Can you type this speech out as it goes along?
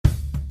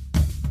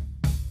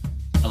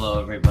Hello,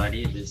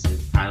 everybody. This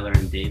is Tyler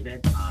and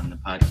David on the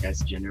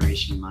podcast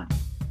Generation Money.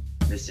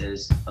 This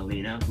is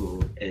Alina, who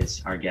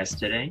is our guest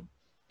today.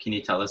 Can you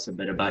tell us a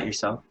bit about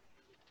yourself?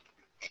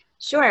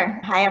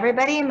 Sure. Hi,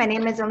 everybody. My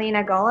name is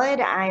Alina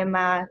Golod. I'm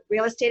a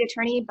real estate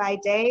attorney by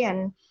day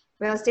and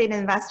real estate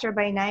investor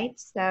by night.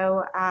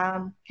 So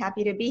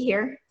happy to be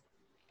here.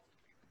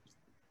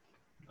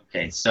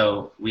 Okay,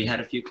 so we had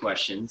a few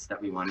questions that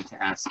we wanted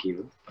to ask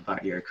you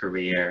about your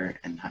career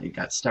and how you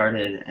got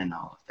started and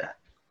all of that.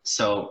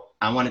 So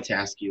I wanted to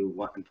ask you,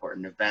 what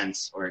important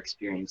events or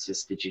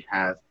experiences did you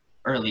have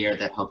earlier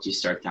that helped you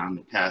start down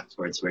the path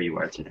towards where you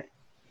are today?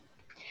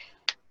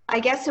 I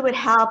guess it would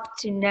help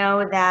to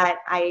know that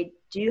I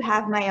do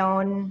have my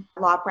own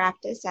law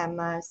practice. I'm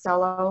a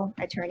solo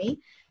attorney.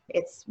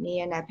 It's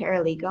me and a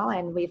paralegal,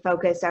 and we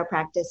focus our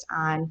practice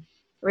on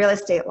real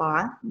estate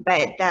law,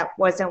 but that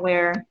wasn't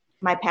where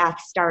my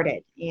path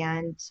started.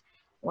 And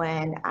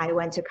when I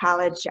went to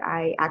college,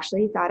 I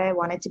actually thought I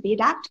wanted to be a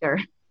doctor.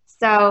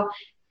 So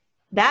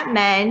that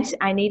meant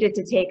I needed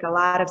to take a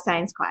lot of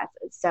science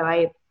classes. So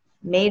I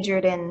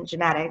majored in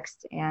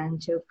genetics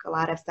and took a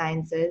lot of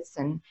sciences.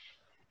 And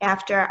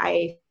after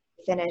I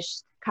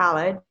finished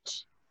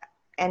college,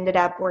 ended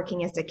up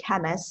working as a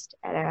chemist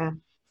at a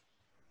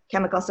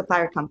chemical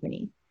supplier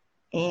company.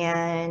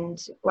 And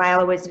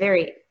while it was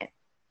very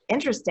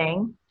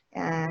interesting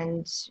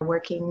and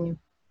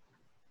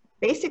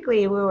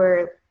basically we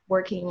were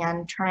working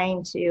on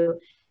trying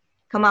to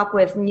come up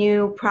with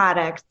new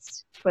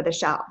products for the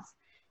shelves.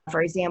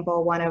 For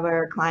example, one of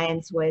our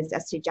clients was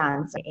SC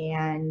Johnson,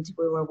 and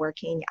we were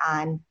working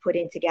on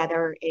putting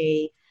together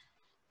a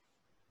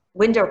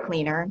window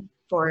cleaner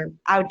for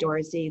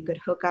outdoors that you could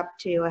hook up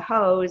to a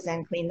hose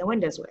and clean the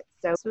windows with.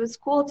 So it was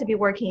cool to be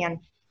working on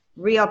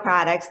real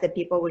products that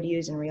people would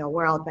use in real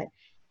world, but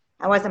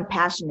I wasn't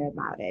passionate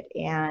about it.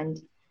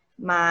 And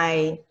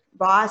my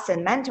boss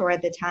and mentor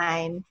at the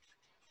time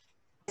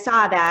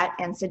saw that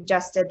and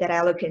suggested that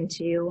I look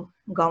into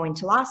going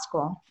to law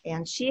school.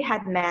 And she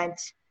had met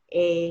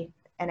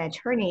an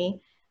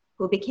attorney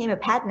who became a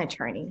patent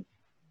attorney.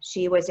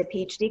 She was a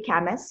PhD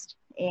chemist,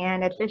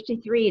 and at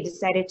 53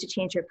 decided to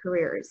change her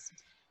careers.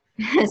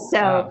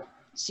 So wow.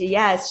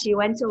 She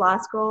went to law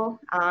school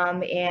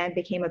and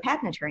became a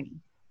patent attorney.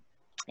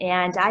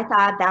 And I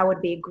thought that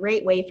would be a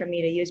great way for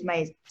me to use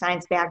my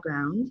science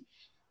background,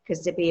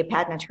 because to be a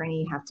patent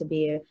attorney, you have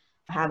to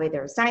have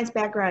either a science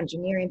background,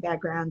 engineering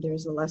background.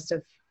 There's a list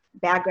of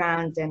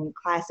backgrounds and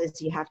classes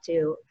you have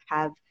to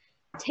have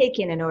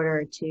taken in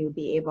order to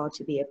be able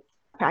to be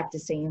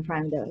practicing in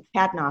front of the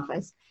patent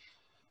office.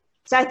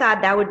 So I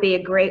thought that would be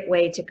a great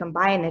way to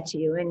combine the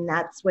two, and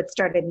that's what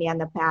started me on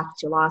the path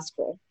to law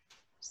school.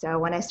 So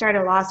when I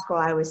started law school,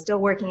 I was still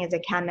working as a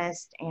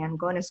chemist and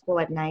going to school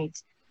at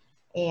night.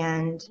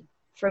 And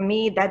for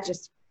me, that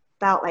just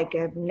felt like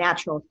a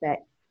natural fit.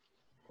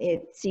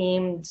 It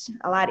seemed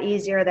a lot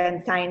easier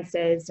than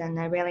sciences, and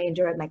I really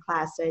enjoyed my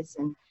classes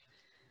and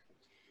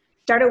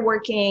started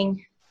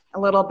working a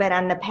little bit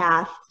on the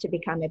path to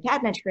become a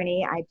patent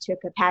attorney. I took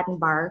a patent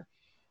bar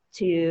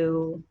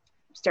to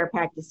start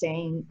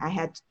practicing. I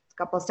had a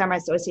couple of summer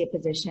associate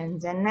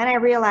positions, and then I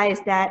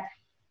realized that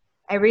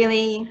I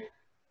really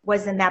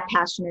wasn't that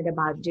passionate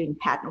about doing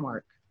patent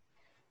work.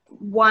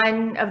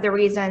 One of the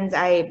reasons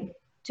I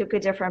took a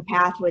different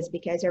path was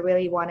because I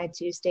really wanted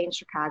to stay in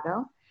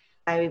Chicago.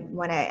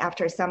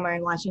 After summer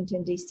in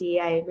Washington, D.C.,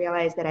 I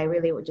realized that I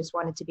really just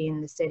wanted to be in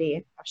the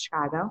city of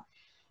Chicago.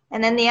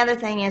 And then the other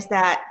thing is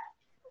that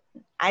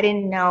I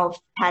didn't know if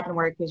patent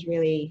work was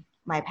really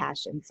my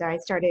passion. So I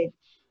started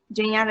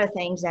doing other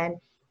things. And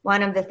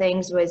one of the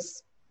things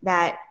was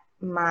that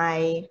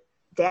my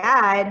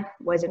dad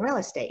was in real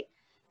estate.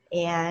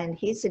 And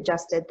he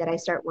suggested that I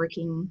start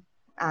working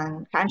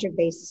on contract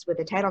basis with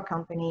a title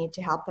company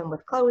to help them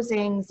with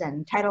closings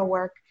and title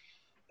work.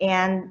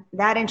 And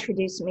that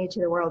introduced me to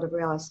the world of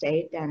real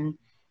estate, and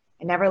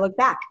I never looked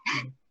back.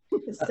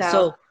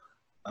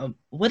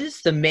 What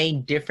is the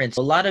main difference?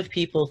 A lot of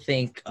people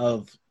think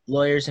of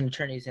lawyers and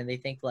attorneys and they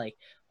think like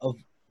of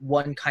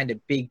one kind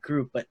of big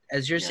group, but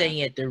as you're saying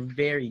it, they're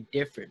very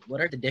different. What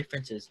are the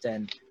differences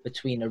then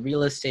between a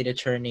real estate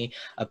attorney,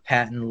 a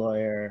patent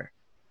lawyer,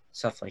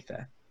 stuff like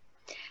that?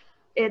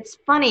 It's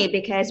funny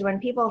because when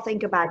people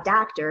think about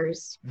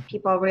doctors,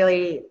 people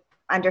really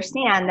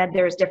understand that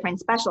there's different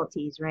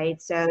specialties,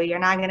 right? So you're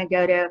not going to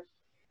go to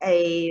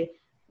a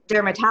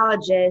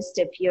dermatologist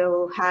if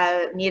you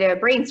need a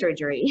brain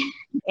surgery.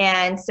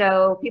 And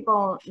so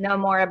people know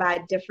more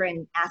about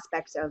different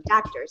aspects of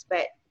doctors.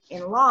 But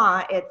in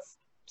law, it's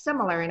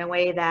similar in a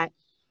way that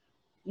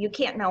you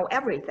can't know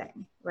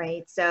everything,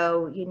 right?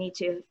 So you need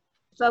to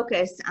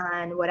focus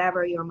on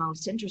whatever you're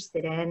most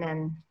interested in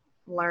and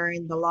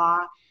learn the law,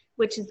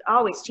 which is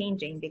always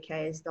changing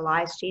because the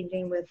law is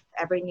changing with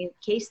every new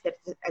case that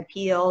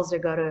appeals or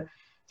go to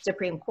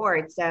Supreme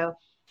Court. So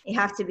you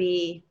have to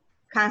be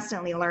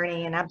constantly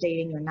learning and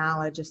updating your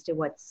knowledge as to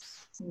what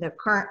the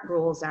current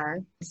rules are.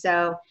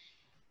 So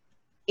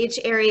each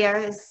area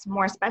is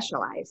more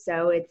specialized.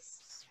 So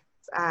it's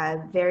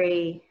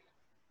very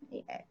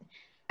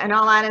in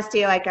all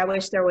honesty, like I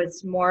wish there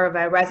was more of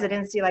a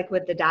residency, like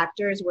with the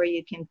doctors, where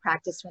you can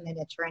practice with an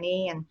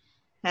attorney and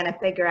kind of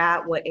figure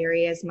out what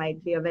areas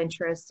might be of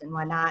interest and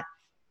whatnot.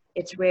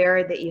 It's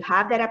rare that you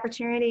have that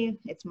opportunity.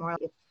 It's more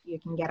if you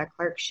can get a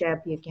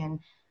clerkship, you can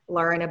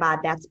learn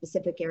about that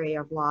specific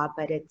area of law,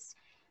 but it's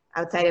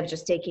outside of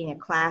just taking a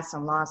class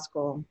in law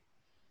school.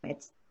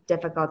 It's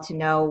difficult to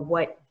know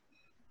what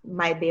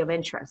might be of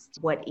interest,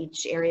 what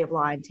each area of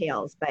law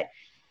entails, but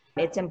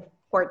it's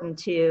important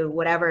to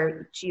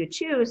whatever you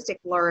choose to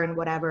learn,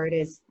 whatever it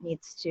is you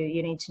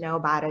need to know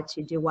about it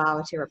to do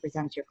well to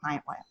represent your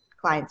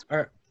clients.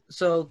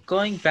 So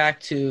going back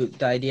to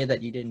the idea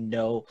that you didn't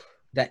know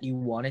that you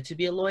wanted to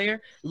be a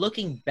lawyer,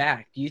 looking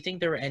back, do you think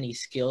there were any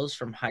skills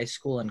from high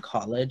school and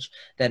college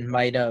that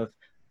might have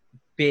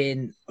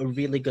been a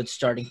really good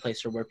starting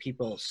place, or where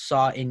people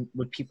saw in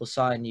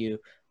you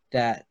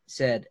that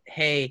said,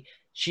 hey,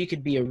 she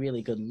could be a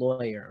really good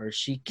lawyer, or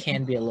she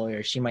can be a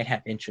lawyer, she might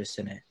have interest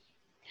in it?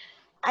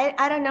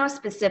 I don't know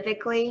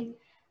specifically.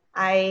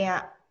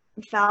 I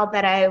felt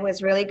that I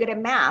was really good at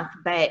math,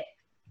 but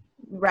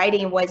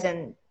writing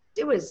wasn't,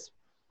 it was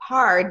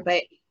hard,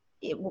 but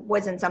it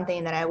wasn't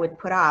something that I would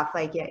put off.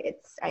 Like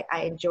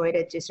I enjoyed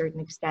it to a certain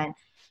extent,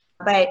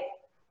 but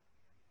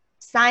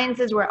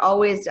sciences were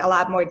always a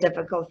lot more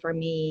difficult for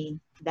me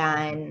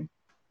than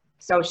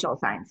social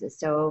sciences.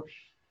 So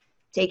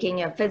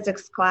taking a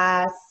physics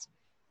class,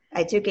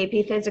 I took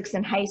AP Physics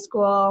in high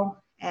school,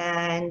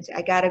 and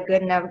I got a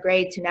good enough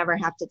grade to never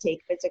have to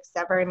take physics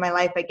ever in my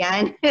life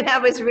again. And I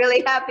was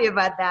really happy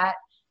about that.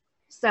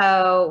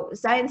 So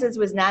sciences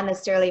was not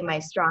necessarily my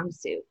strong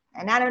suit.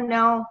 And I don't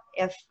know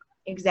if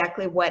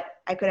exactly what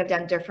I could have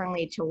done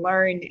differently to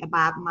learn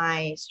about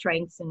my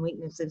strengths and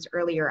weaknesses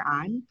earlier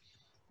on.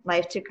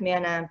 Life took me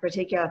on a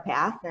particular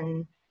path,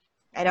 and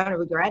I don't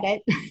regret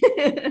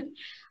it.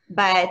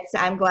 But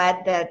I'm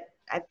glad that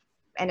I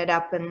ended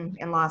up in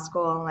law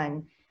school,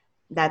 and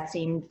that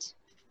seemed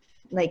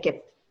like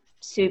it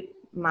suit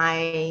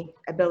my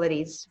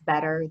abilities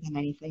better than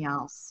anything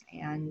else.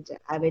 And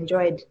I've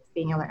enjoyed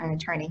being an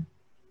attorney.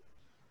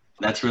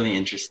 That's really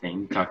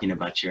interesting, talking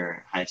about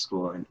your high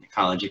school and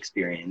college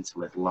experience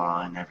with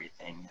law and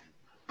everything,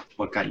 and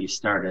what got you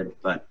started.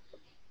 But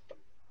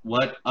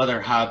what other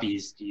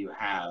hobbies do you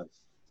have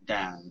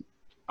that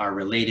are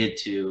related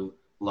to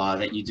law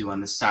that you do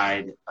on the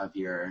side of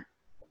your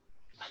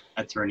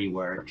attorney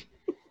work,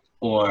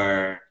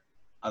 or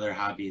other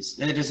hobbies?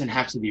 And it doesn't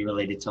have to be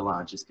related to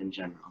law, just in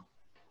general.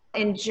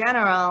 In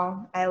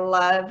general, I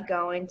love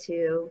going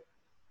to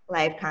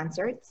live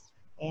concerts,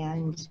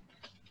 and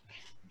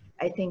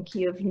I think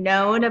you've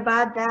known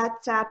about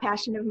that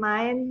passion of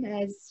mine,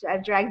 as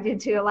I've dragged you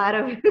to a lot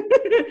of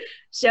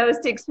shows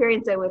to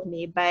experience it with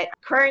me. But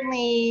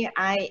currently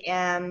I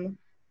am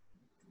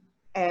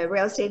a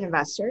real estate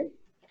investor,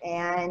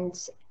 and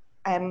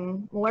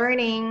I'm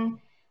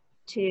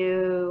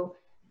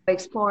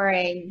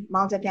exploring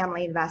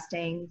multifamily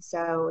investing.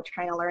 So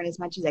trying to learn as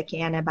much as I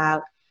can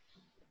about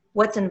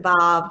what's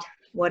involved,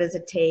 what does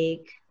it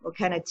take, what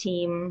kind of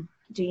team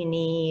do you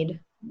need,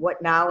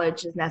 what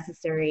knowledge is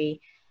necessary,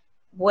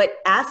 what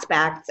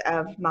aspects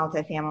of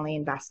multifamily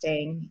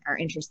investing are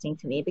interesting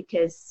to me,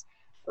 because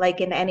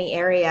like in any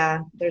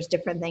area, there's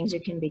different things you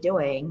can be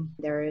doing.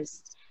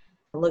 There's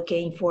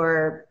looking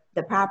for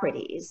the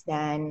properties,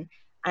 then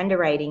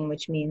underwriting,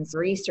 which means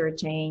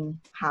researching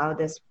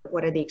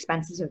what are the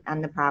expenses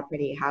on the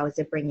property, how is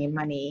it bringing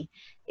money,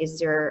 is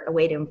there a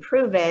way to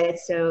improve it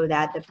so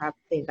that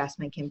the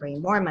investment can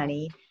bring more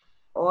money,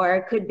 or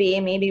it could be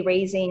maybe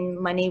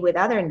raising money with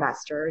other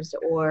investors,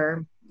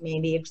 or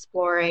maybe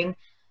exploring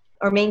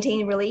or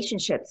maintaining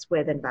relationships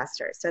with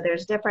investors. So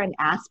there's different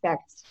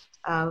aspects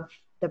of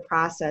the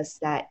process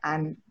that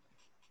I'm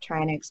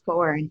trying to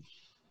explore. And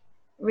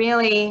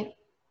really,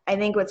 I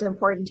think what's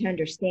important to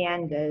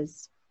understand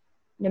is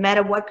no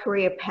matter what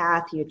career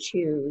path you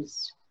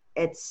choose,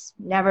 it's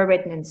never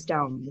written in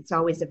stone. It's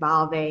always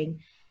evolving.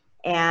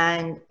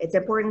 And it's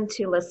important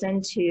to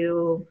listen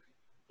to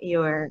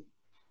your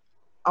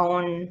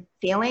own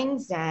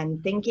feelings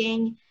and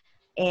thinking,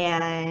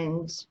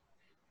 and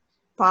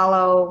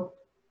follow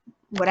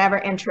whatever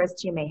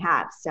interests you may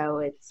have.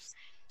 So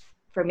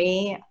for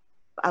me,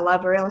 I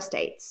love real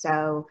estate.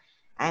 So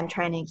I'm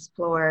trying to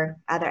explore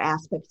other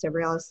aspects of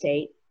real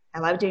estate. I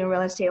love doing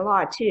real estate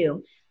law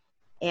too.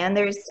 And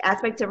there's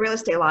aspects of real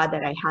estate law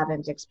that I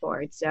haven't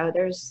explored. So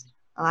there's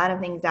a lot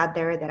of things out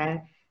there that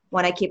I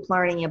want to keep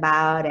learning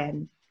about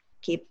and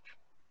keep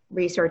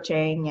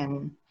researching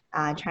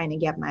and trying to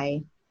get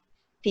my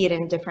feet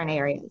in different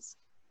areas.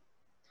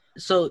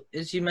 So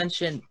as you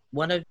mentioned,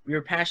 one of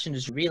your passions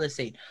is real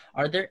estate.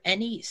 Are there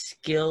any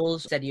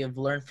skills that you have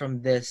learned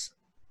from this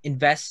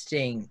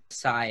investing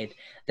side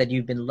that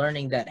you've been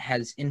learning that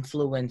has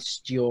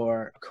influenced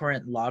your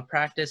current law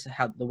practice,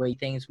 the way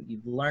things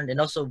you've learned, and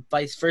also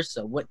vice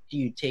versa? What do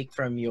you take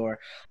from your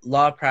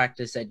law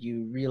practice that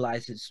you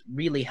realize is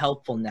really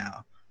helpful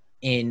now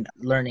in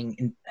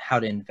learning how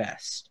to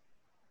invest?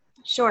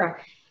 Sure.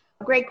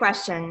 Great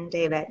question,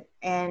 David.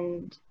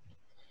 And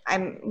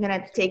I'm going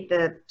to take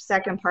the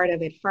second part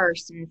of it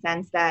first, in the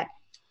sense that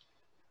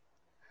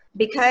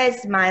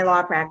because my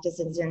law practice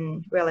is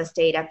in real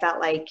estate, I felt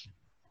like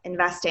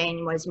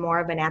investing was more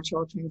of a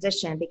natural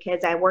transition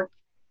because I work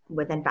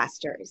with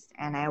investors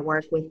and I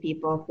work with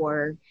people who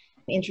are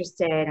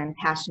interested and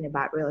passionate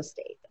about real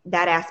estate.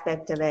 That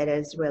aspect of it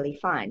is really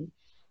fun.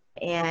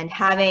 And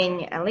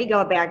having a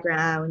legal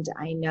background,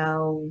 I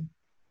know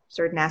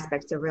certain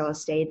aspects of real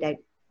estate that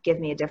give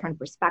me a different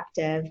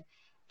perspective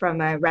from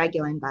a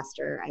regular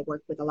investor. I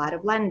work with a lot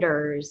of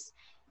lenders.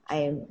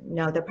 I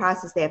know the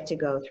process they have to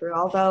go through,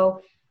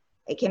 although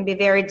it can be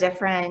very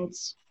different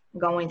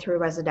going through a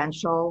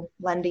residential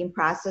lending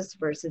process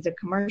versus a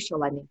commercial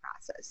lending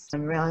process.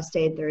 In real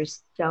estate,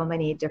 there's so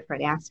many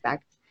different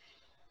aspects.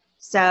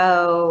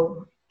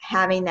 So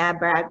having that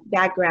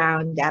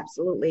background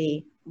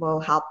absolutely will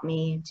help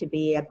me to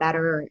be a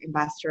better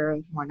investor,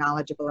 more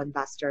knowledgeable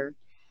investor,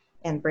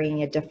 and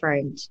bring a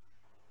different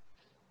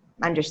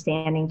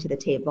understanding to the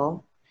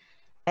table.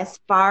 As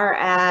far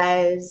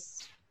as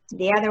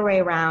the other way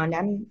around,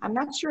 I'm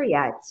not sure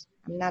yet.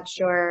 I'm not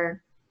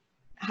sure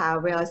how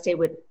real estate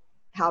would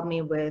help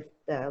me with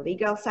the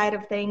legal side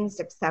of things,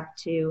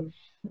 except to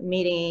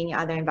meeting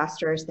other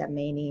investors that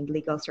may need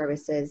legal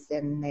services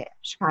in the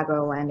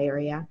Chicagoland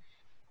area.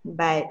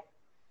 But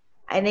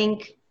I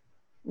think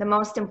the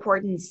most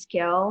important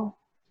skill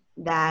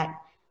that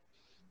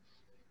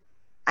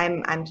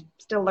I'm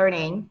still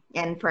learning,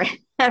 and for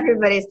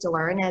everybody to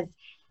learn,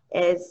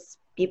 is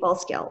people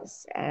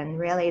skills. And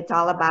really, it's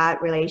all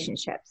about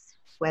relationships,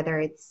 whether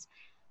it's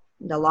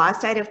the law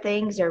side of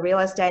things or real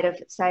estate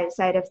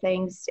side of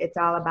things. It's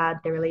all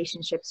about the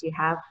relationships you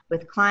have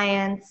with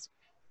clients,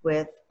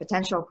 with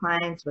potential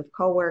clients, with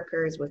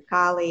coworkers, with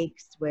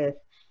colleagues, with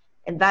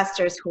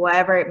investors,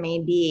 whoever it may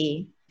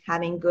be.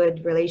 Having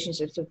good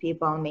relationships with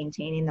people and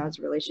maintaining those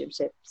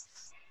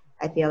relationships,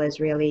 I feel, is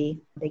really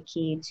the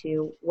key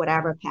to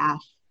whatever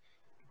path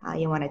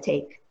you want to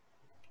take.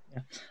 Yeah.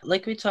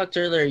 Like we talked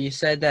earlier, you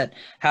said that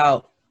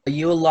how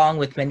you, along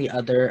with many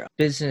other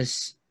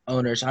business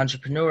owners,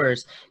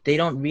 entrepreneurs, they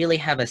don't really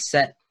have a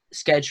set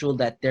schedule,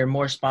 that they're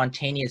more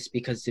spontaneous,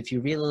 because if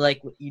you really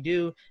like what you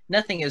do,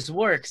 nothing is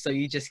work, so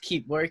you just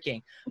keep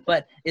working.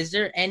 But is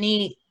there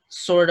any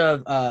sort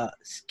of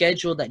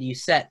schedule that you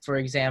set? For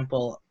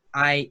example,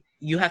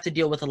 you have to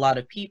deal with a lot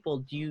of people.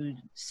 Do you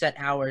set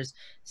hours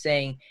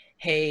saying,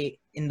 hey,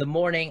 in the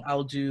morning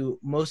I'll do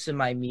most of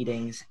my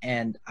meetings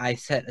and I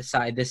set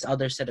aside this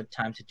other set of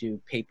time to do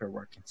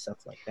paperwork and stuff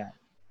like that?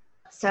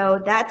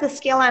 So that's a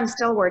skill I'm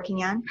still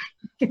working on.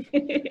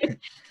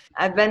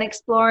 I've been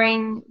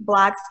exploring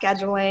block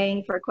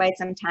scheduling for quite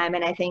some time,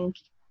 and I think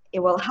it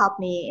will help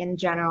me in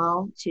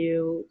general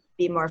to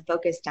be more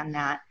focused on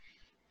that.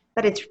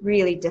 But it's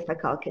really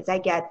difficult because I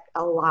get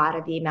a lot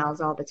of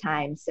emails all the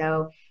time.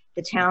 So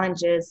the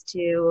challenge is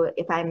to,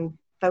 if I'm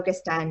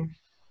focused on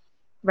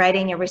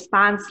writing a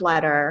response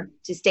letter,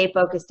 to stay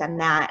focused on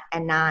that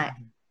and not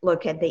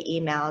look at the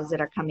emails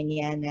that are coming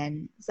in.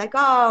 And it's like,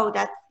 oh,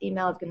 that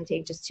email is going to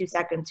take just 2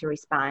 seconds to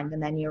respond.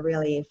 And then your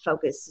really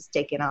focus is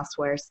taken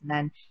elsewhere. So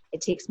then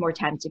it takes more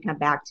time to come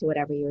back to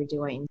whatever you're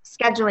doing.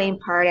 Scheduling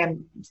part,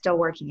 I'm still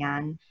working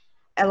on.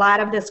 A lot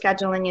of the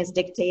scheduling is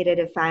dictated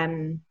if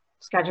I'm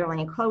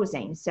scheduling a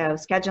closing. So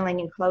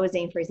scheduling and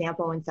closing, for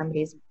example, when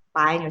somebody's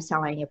buying or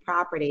selling a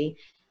property,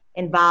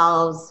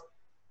 involves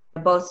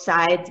both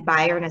sides,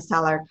 buyer and a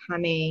seller,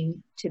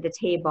 coming to the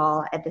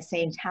table at the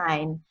same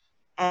time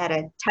at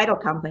a title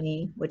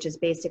company, which is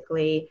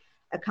basically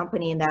a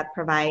company that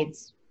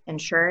provides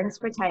insurance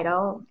for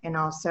title, and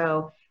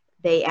also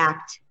they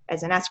act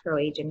as an escrow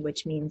agent,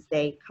 which means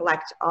they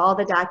collect all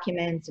the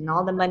documents and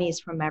all the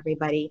monies from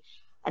everybody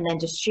and then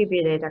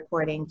distribute it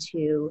according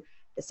to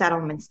the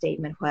settlement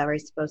statement, whoever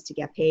is supposed to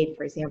get paid.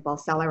 For example,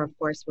 seller, of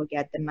course, will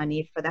get the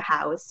money for the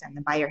house, and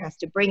the buyer has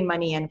to bring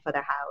money in for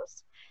the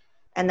house.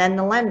 And then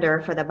the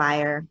lender for the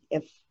buyer,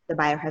 if the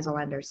buyer has a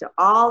lender. So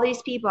all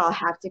these people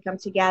have to come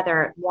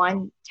together at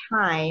one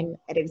time,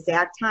 at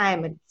exact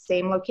time, at the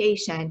same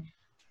location,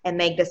 and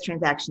make this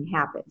transaction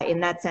happen. In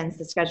that sense,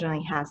 the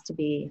scheduling has to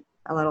be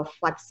a little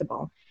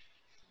flexible.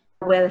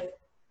 With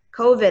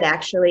COVID,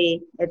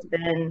 actually, it's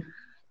been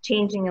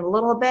changing a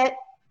little bit,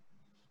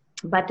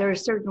 but there are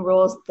certain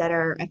rules that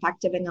are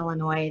effective in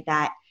Illinois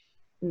that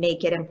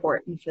make it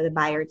important for the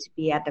buyer to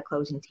be at the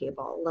closing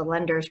table. The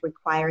lenders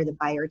require the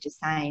buyer to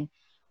sign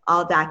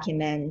all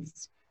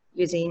documents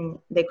using,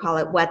 they call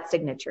it wet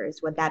signatures.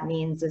 What that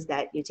means is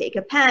that you take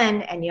a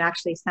pen and you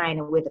actually sign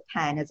it with a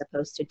pen, as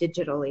opposed to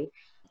digitally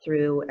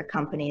through a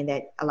company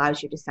that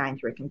allows you to sign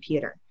through a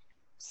computer.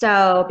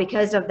 So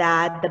because of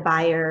that, the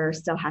buyer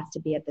still has to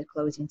be at the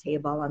closing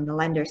table, and the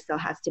lender still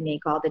has to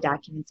make all the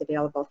documents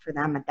available for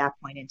them at that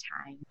point in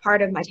time.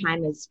 Part of my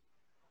time is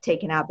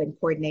taken up in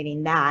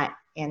coordinating that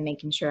and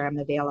making sure I'm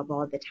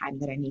available at the time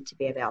that I need to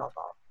be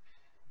available.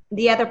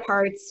 The other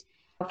parts,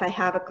 if I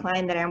have a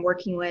client that I'm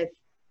working with,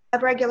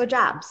 have regular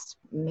jobs.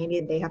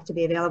 Maybe they have to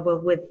be available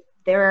with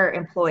their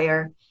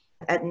employer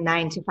at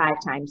 9 to 5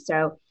 times.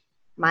 So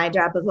my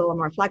job is a little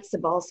more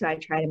flexible, so I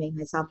try to make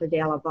myself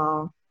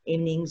available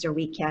evenings or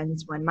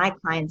weekends when my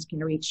clients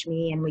can reach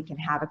me and we can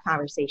have a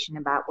conversation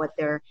about what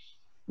their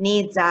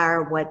needs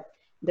are, what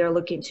they're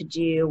looking to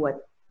do,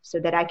 so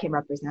that I can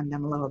represent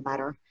them a little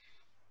better.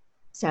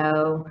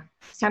 So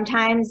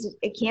sometimes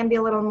it can be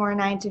a little more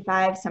 9 to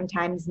 5,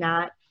 sometimes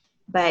not,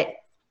 but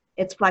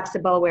it's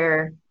flexible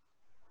where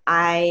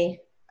I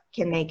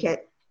can make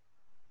it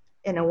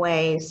in a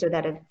way so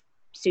that it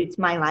suits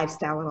my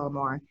lifestyle a little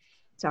more.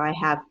 So I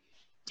have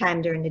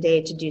time during the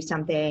day to do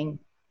something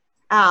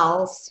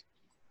else.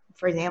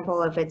 For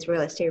example, if it's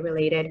real estate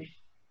related,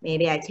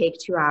 maybe I take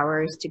 2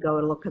 hours to go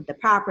look at the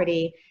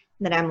property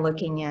that I'm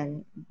looking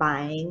and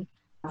buying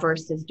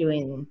versus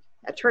doing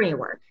attorney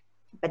work.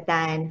 But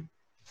then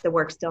the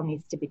work still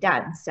needs to be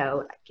done.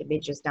 So it can be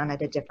just done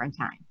at a different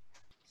time.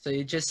 So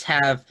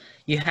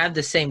you have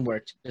the same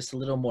work, just a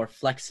little more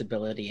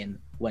flexibility in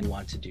when you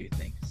want to do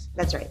things.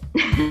 That's right.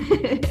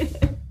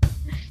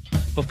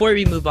 Before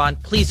we move on,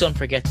 please don't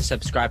forget to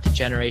subscribe to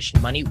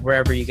Generation Money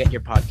wherever you get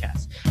your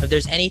podcasts. If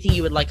there's anything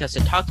you would like us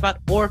to talk about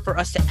or for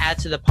us to add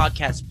to the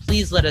podcast,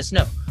 please let us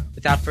know.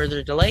 Without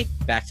further delay,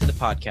 back to the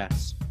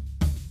podcast.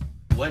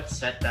 What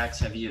setbacks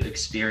have you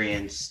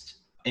experienced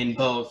in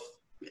both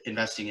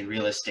investing in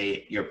real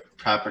estate, your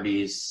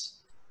properties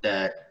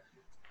that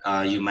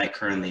you might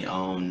currently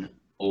own,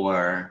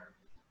 or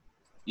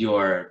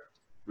your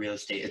real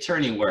estate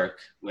attorney work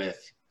with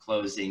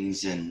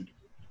closings and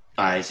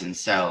buys and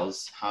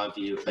sells? How have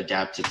you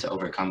adapted to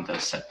overcome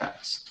those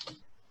setbacks?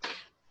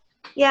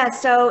 Yeah,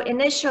 so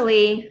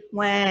initially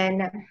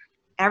when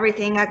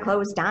everything got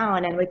closed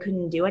down and we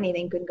couldn't do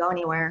anything, couldn't go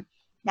anywhere,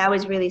 that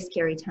was really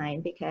scary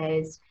time,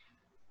 because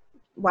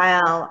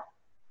while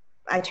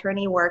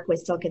attorney work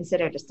was still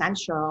considered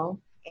essential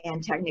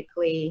and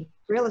technically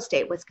real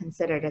estate was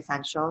considered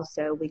essential,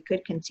 so we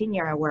could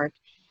continue our work,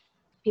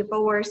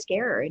 people were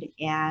scared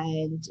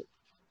and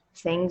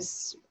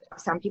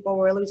some people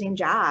were losing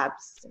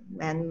jobs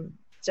and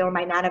still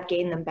might not have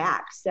gained them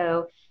back.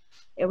 So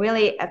it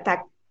really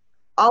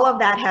all of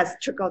that has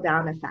trickle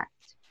down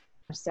effect.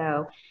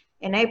 So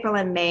in April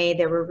and May,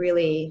 there were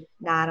really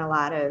not a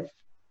lot of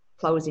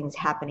closings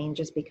happening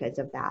just because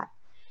of that.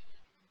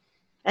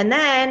 And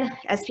then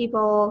as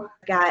people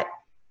got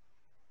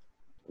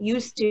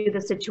used to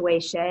the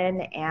situation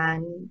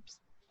and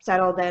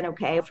settled in,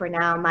 okay, for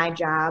now, my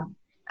job,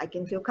 I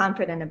can feel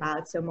confident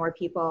about. So more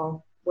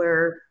people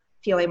were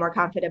feeling more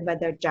confident about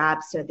their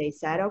jobs. So they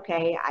said,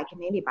 okay, I can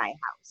maybe buy a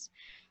house.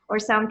 Or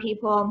some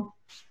people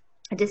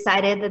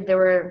decided that they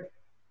were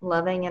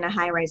living in a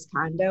high-rise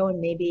condo and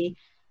maybe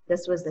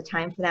this was the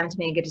time for them to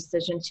make a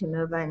decision to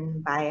move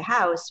and buy a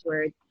house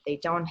where they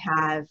don't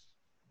have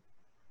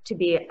to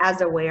be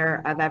as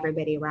aware of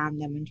everybody around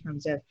them in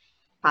terms of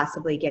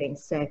possibly getting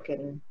sick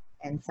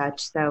and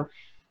such. So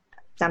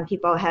some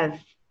people have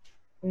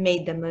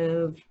made the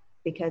move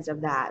because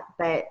of that.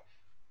 But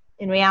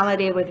in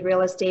reality, with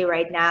real estate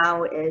right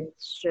now, it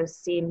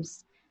just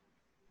seems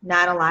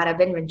not a lot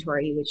of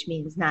inventory, which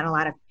means not a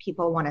lot of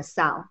people want to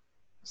sell.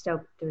 So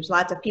there's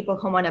lots of people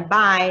who want to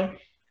buy,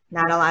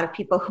 not a lot of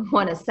people who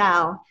want to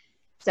sell.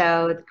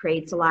 So it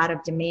creates a lot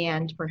of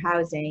demand for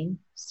housing.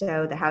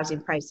 So the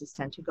housing prices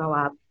tend to go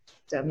up.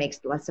 So it makes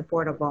it less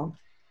affordable.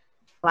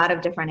 A lot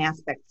of different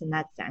aspects in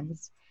that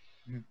sense.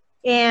 Mm.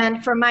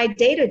 And for my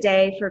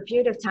day-to-day, for a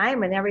period of time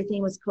when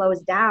everything was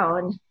closed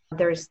down,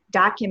 there's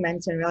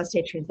documents in real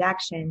estate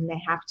transaction, they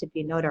have to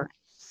be notarized.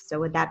 So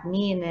what that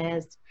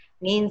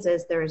means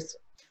is there's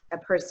a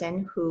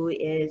person who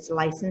is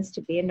licensed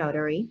to be a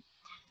notary,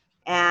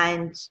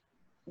 and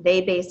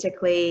they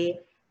basically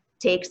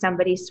take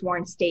somebody's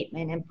sworn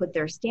statement and put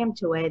their stamp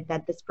to it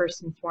that this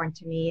person sworn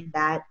to me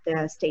that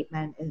the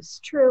statement is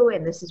true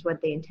and this is what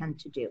they intend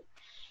to do.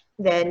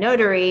 The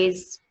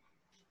notaries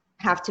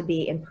have to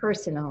be in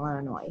person in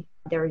Illinois.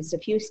 There's a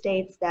few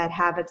states that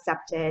have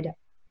accepted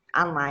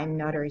online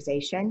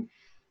notarization,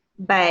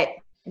 but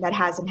that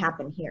hasn't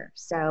happened here.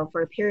 So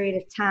for a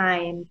period of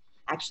time,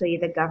 actually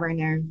the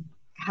governor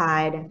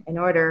had an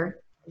order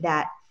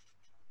that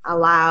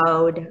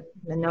allowed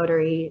the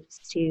notaries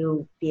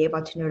to be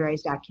able to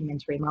notarize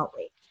documents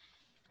remotely.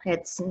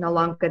 It's no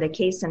longer the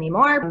case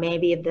anymore.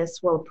 Maybe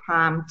this will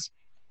prompt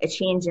a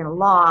change in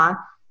law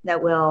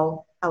that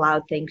will allow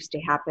things to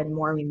happen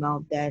more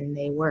remote than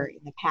they were in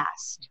the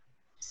past.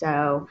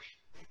 So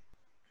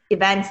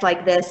events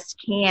like this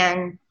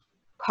can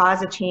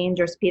cause a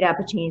change or speed up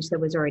a change that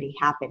was already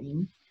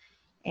happening.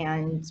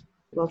 And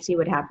we'll see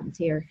what happens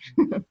here.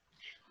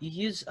 You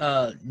use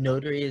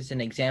notary as an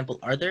example.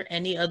 Are there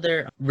any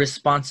other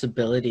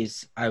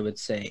responsibilities, I would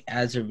say,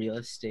 as a real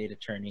estate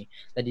attorney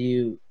that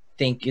you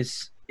think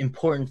is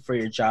important for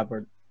your job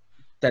or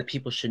that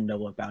people should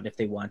know about if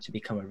they want to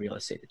become a real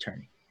estate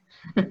attorney?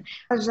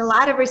 There's a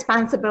lot of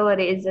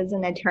responsibilities as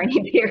an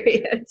attorney,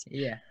 period.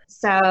 Yeah.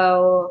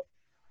 So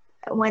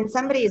when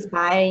somebody is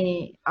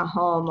buying a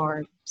home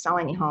or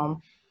selling a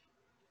home,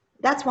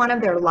 that's one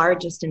of their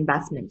largest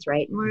investments,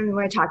 right?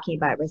 We're talking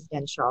about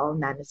residential,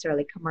 not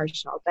necessarily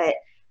commercial, but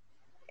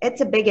it's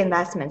a big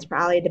investment. It's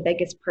probably the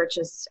biggest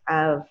purchase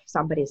of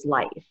somebody's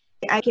life.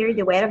 I carry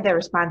the weight of the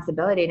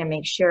responsibility to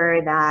make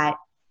sure that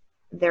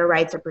their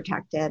rights are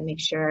protected, make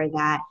sure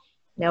that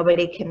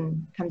nobody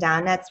can come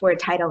down. That's where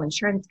title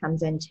insurance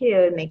comes in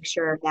too, make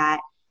sure that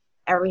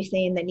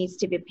everything that needs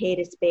to be paid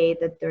is paid,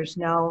 that there's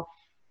no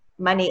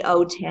money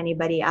owed to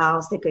anybody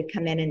else that could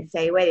come in and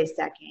say, wait a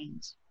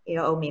second, you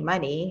owe me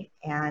money,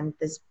 and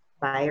this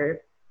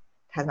buyer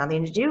has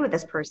nothing to do with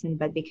this person,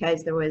 but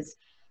because there was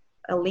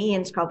a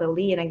lien, it's called a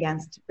lien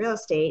against real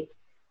estate,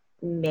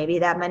 maybe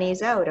that money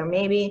is owed, or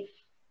maybe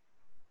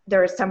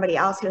there is somebody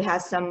else who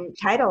has some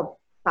title,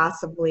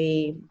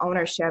 possibly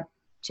ownership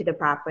to the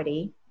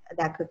property,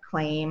 that could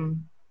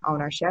claim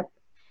ownership.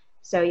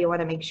 So you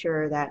want to make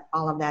sure that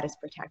all of that is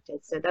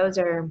protected. So those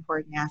are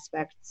important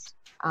aspects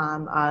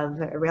of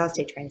a real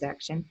estate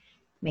transaction,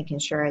 making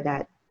sure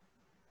that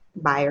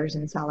buyers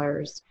and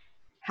sellers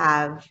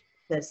have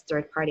this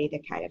third party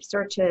that kind of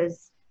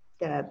searches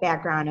the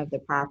background of the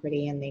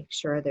property and make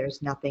sure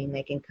there's nothing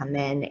that can come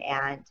in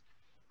and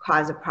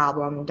cause a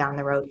problem down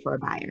the road for a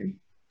buyer.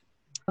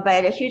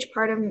 But a huge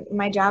part of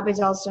my job is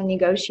also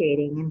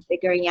negotiating and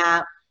figuring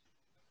out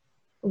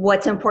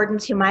what's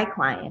important to my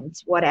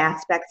clients, what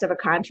aspects of a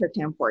contract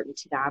are important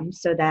to them,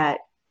 so that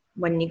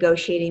when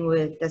negotiating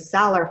with the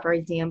seller, for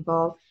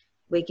example,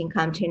 we can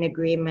come to an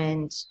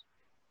agreement.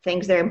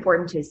 Things that are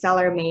important to the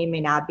seller may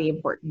not be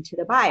important to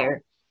the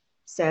buyer.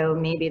 So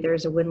maybe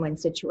there's a win-win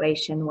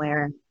situation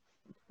where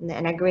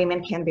an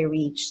agreement can be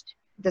reached.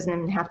 It doesn't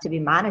even have to be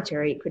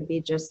monetary. It could be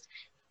just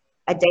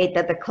a date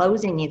that the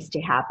closing needs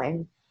to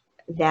happen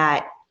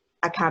that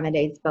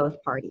accommodates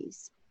both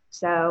parties.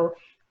 So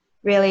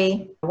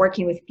really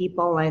working with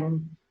people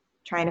and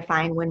trying to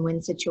find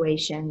win-win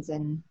situations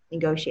and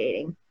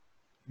negotiating,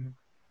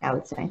 I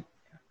would say.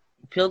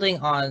 Building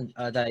on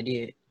the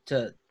idea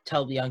to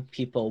tell young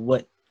people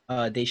what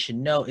they should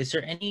know, is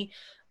there any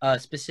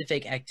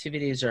specific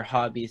activities or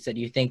hobbies that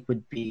you think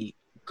would be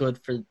good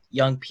for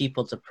young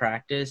people to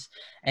practice?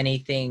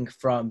 Anything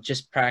from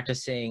just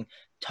practicing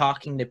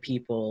talking to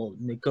people,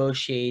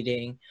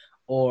 negotiating,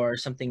 or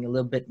something a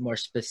little bit more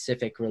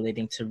specific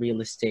relating to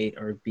real estate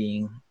or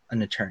being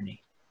an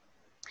attorney?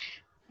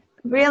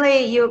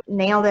 Really, you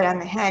nailed it on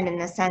the head in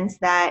the sense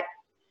that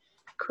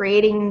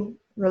creating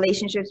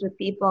relationships with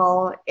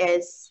people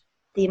is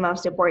the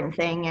most important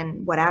thing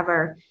in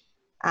whatever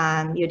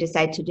you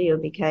decide to do,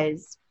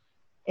 because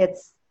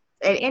it's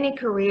any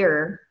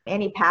career,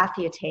 any path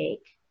you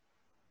take,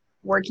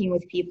 working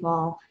with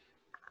people,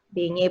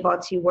 being able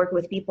to work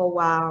with people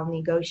while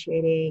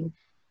negotiating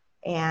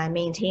and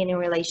maintaining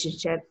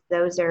relationships,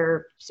 those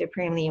are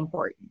supremely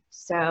important.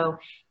 So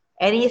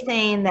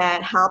anything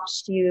that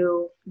helps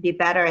you be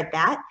better at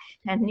that,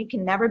 and you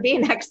can never be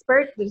an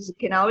expert, you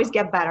can always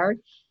get better.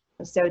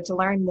 So to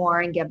learn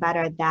more and get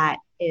better at that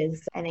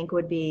is, I think,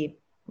 would be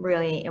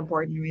really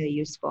important, really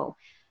useful.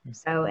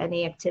 So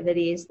any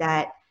activities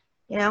that,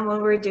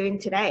 what we're doing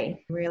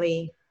today,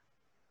 really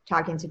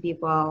talking to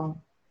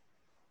people,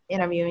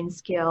 interviewing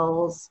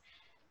skills,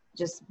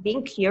 just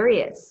being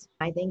curious.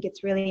 I think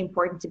it's really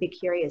important to be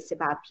curious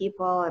about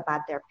people,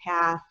 about their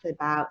path,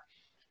 about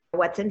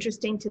what's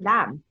interesting to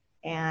them.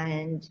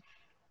 And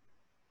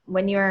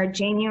when you're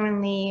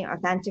genuinely,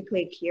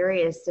 authentically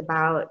curious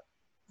about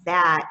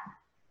that,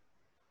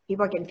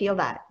 people can feel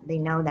that. They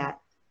know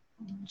that.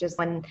 Just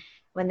when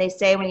they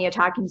say when you're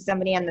talking to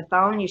somebody on the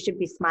phone, you should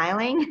be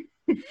smiling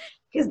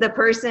because the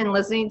person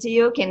listening to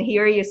you can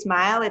hear you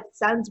smile. It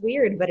sounds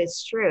weird, but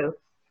it's true.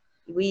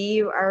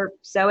 We are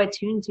so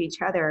attuned to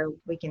each other.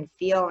 We can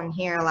feel and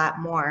hear a lot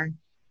more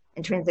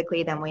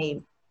intrinsically than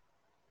we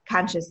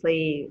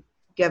consciously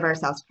give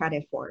ourselves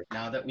credit for.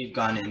 Now that we've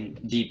gone in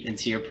deep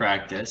into your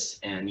practice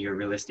and your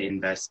real estate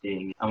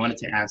investing, I wanted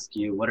to ask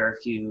you, what are a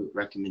few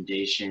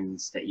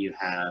recommendations that you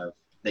have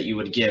that you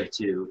would give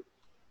to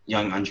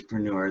young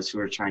entrepreneurs who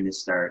are trying to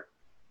start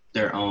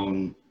their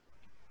own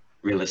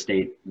real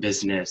estate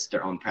business,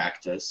 their own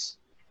practice,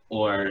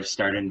 or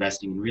start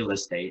investing in real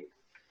estate?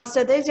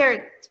 So these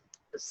are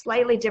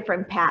slightly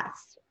different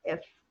paths.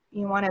 If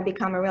you want to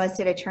become a real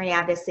estate attorney,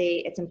 obviously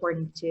it's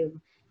important to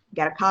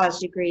get a college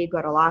degree,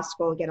 go to law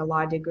school, get a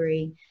law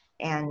degree,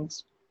 and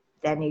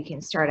then you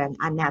can start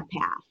on that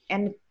path.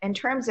 And in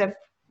terms of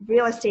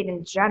real estate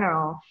in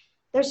general,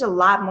 there's a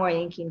lot more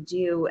you can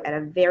do at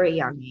a very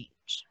young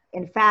age.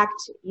 In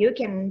fact, you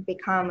can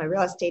become a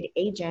real estate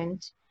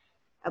agent.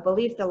 I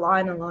believe the law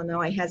in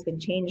Illinois has been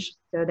changed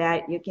so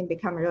that you can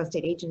become a real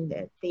estate agent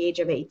at the age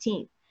of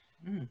 18.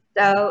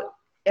 So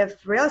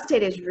if real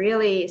estate is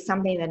really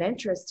something that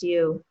interests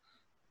you,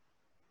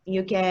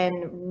 you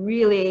can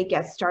really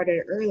get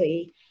started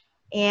early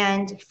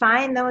and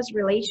find those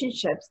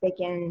relationships that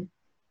can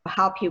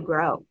help you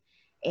grow.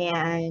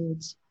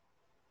 And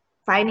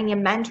finding a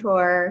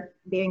mentor,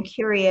 being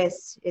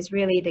curious is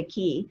really the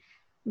key.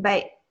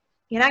 But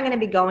you're not going to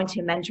be going to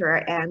a mentor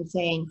and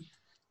saying,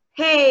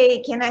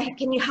 hey,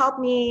 can you help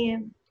me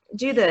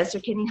do this,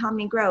 or can you help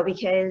me grow?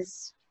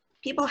 Because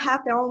people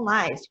have their own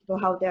lives, people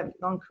have their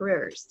own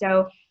careers.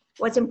 So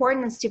what's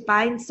important is to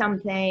find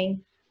something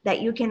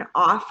that you can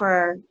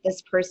offer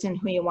this person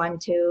who you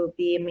want to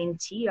be a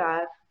mentee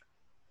of,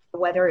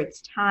 whether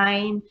it's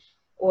time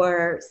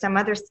or some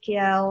other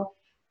skill,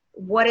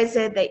 what is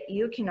it that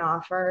you can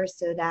offer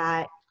so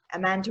that a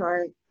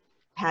mentor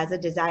has a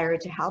desire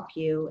to help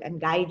you and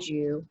guide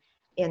you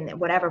in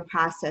whatever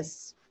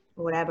process,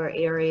 whatever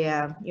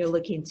area you're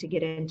looking to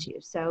get into.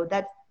 So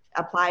that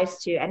applies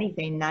to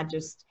anything, not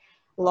just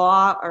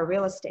law or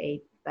real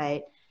estate,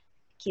 but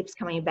keeps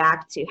coming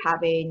back to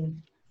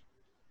having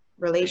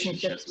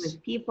relationships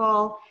with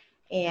people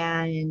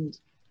and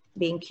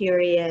being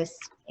curious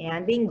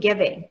and being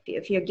giving.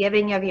 If you're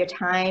giving of your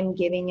time,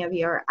 giving of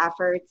your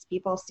efforts,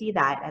 people see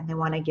that and they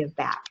want to give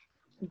back.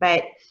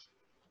 But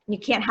you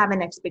can't have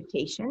an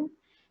expectation.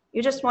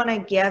 You just want to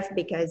give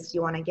because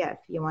you want to give.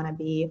 You want to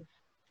be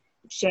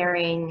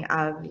sharing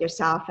of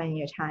yourself and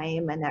your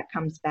time, and that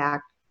comes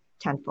back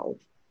tenfold.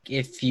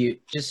 If you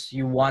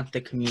want the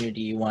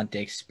community, you want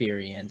the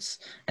experience,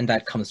 and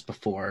that comes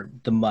before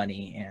the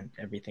money and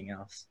everything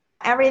else.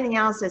 Everything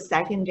else is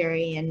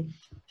secondary, and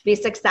be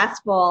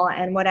successful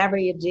in whatever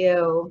you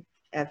do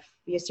if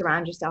you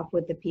surround yourself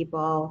with the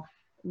people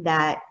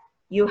that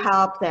you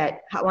help,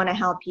 that want to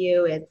help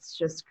you. It's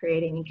just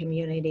creating a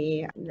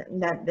community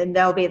that then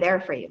they'll be there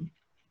for you.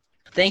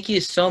 Thank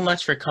you so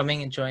much for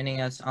coming and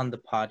joining us on the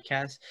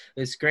podcast.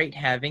 It was great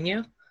having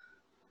you.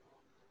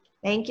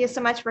 Thank you so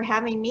much for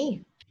having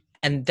me.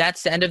 And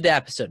that's the end of the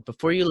episode.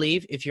 Before you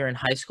leave, if you're in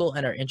high school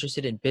and are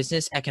interested in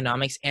business,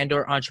 economics,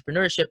 and/or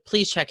entrepreneurship,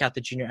 please check out the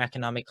Junior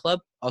Economic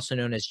Club, also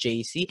known as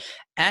JEC,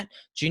 at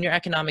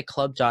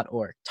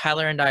junioreconomicclub.org.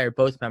 Tyler and I are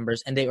both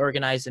members, and they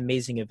organize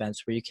amazing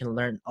events where you can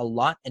learn a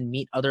lot and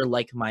meet other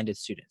like-minded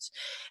students.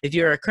 If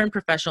you're a current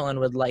professional and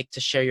would like to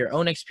share your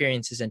own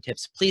experiences and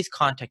tips, please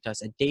contact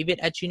us at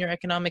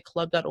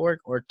david@junioreconomicclub.org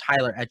or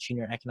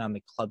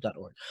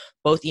tyler@junioreconomicclub.org.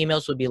 Both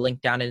emails will be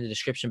linked down in the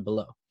description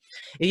below.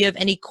 If you have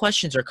any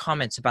questions or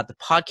comments about the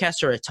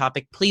podcast or a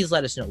topic, please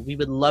let us know. We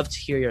would love to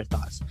hear your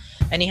thoughts.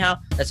 Anyhow,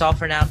 that's all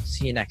for now.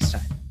 See you next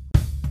time.